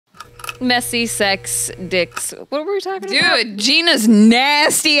messy sex dicks. What were we talking about? Dude, Gina's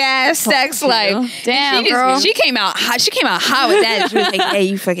nasty ass sex life. Damn, girl. She came out hot. She came out hot with that. She was like, "Hey,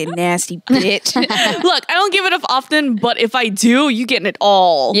 you fucking nasty bitch." Look, I don't give it up often, but if I do, you getting it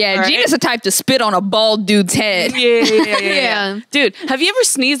all. Yeah, right? Gina's the type to spit on a bald dude's head. Yeah. Dude, have you ever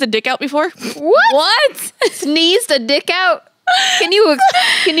sneezed a dick out before? What? Sneezed a dick out? Can you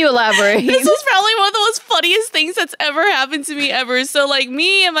elaborate? This was probably one of the most funniest things that's ever happened to me ever. So like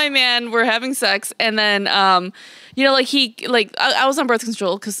me and my man were having sex, and then you know, like I was on birth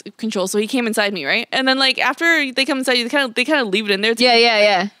control, so he came inside me, right? And then like after they come inside you, they kind of leave it in there.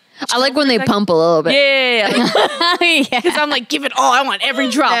 Yeah. I like when they pump a little bit. Yeah. Because I'm like, give it all. I want every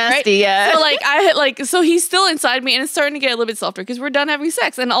drop, Nasty, right? yeah. So like, so he's still inside me, and it's starting to get a little bit softer because we're done having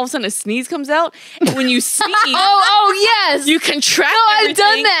sex, and all of a sudden a sneeze comes out, and when you sneeze, oh yes, you contract. No, I've done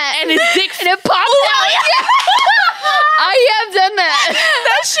everything, that, and his dick and it popped out. Yeah. I have done that.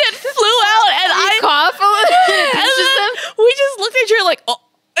 That shit flew out, and I cough a little. And then we just looked at each other like, oh.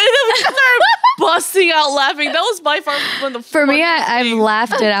 And then we just started busting out laughing. That was by far one of the For me, I've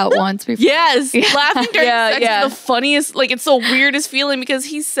laughed it out once before. Yes, laughing during sex yeah. is the funniest. Like, it's the weirdest feeling because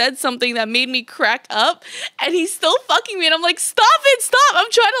he said something that made me crack up, and he's still fucking me, and I'm like, stop it, stop!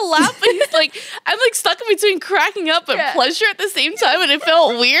 I'm trying to laugh, but he's like, I'm like stuck in between cracking up and pleasure at the same time, and it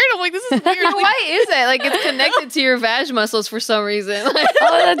felt weird. I'm like, this is weird. Why is that? Like, it's connected to your vag muscles for some reason. Like,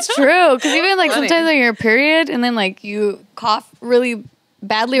 Oh, that's true. Because even like sometimes on your period, and then like you cough really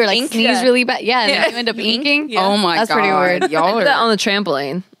badly or like sneeze really bad. Yeah, and then you end up inking. Yeah. Oh my god, That's pretty weird. Y'all that are on the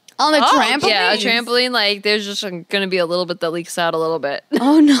trampoline. On the trampoline? Yeah, a trampoline. Like, there's just gonna be a little bit that leaks out a little bit.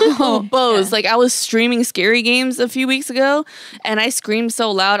 Oh no. Bose. Like, I was streaming scary games a few weeks ago, and I screamed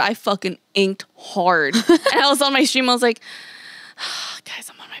so loud I fucking inked hard. And I was on my stream, I was like, guys,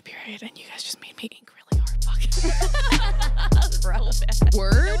 I'm on my period, and you guys just made me ink really hard. Fuck. So bad.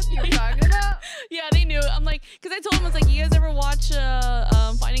 Word? What you talking about? Yeah, they knew. I'm like, because I told them, I was like, you guys ever watch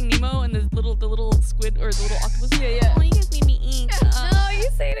Finding Nemo and the little squid or the little octopus? Yeah. Oh, you guys made me ink. No, you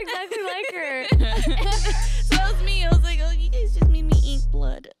say it exactly like her.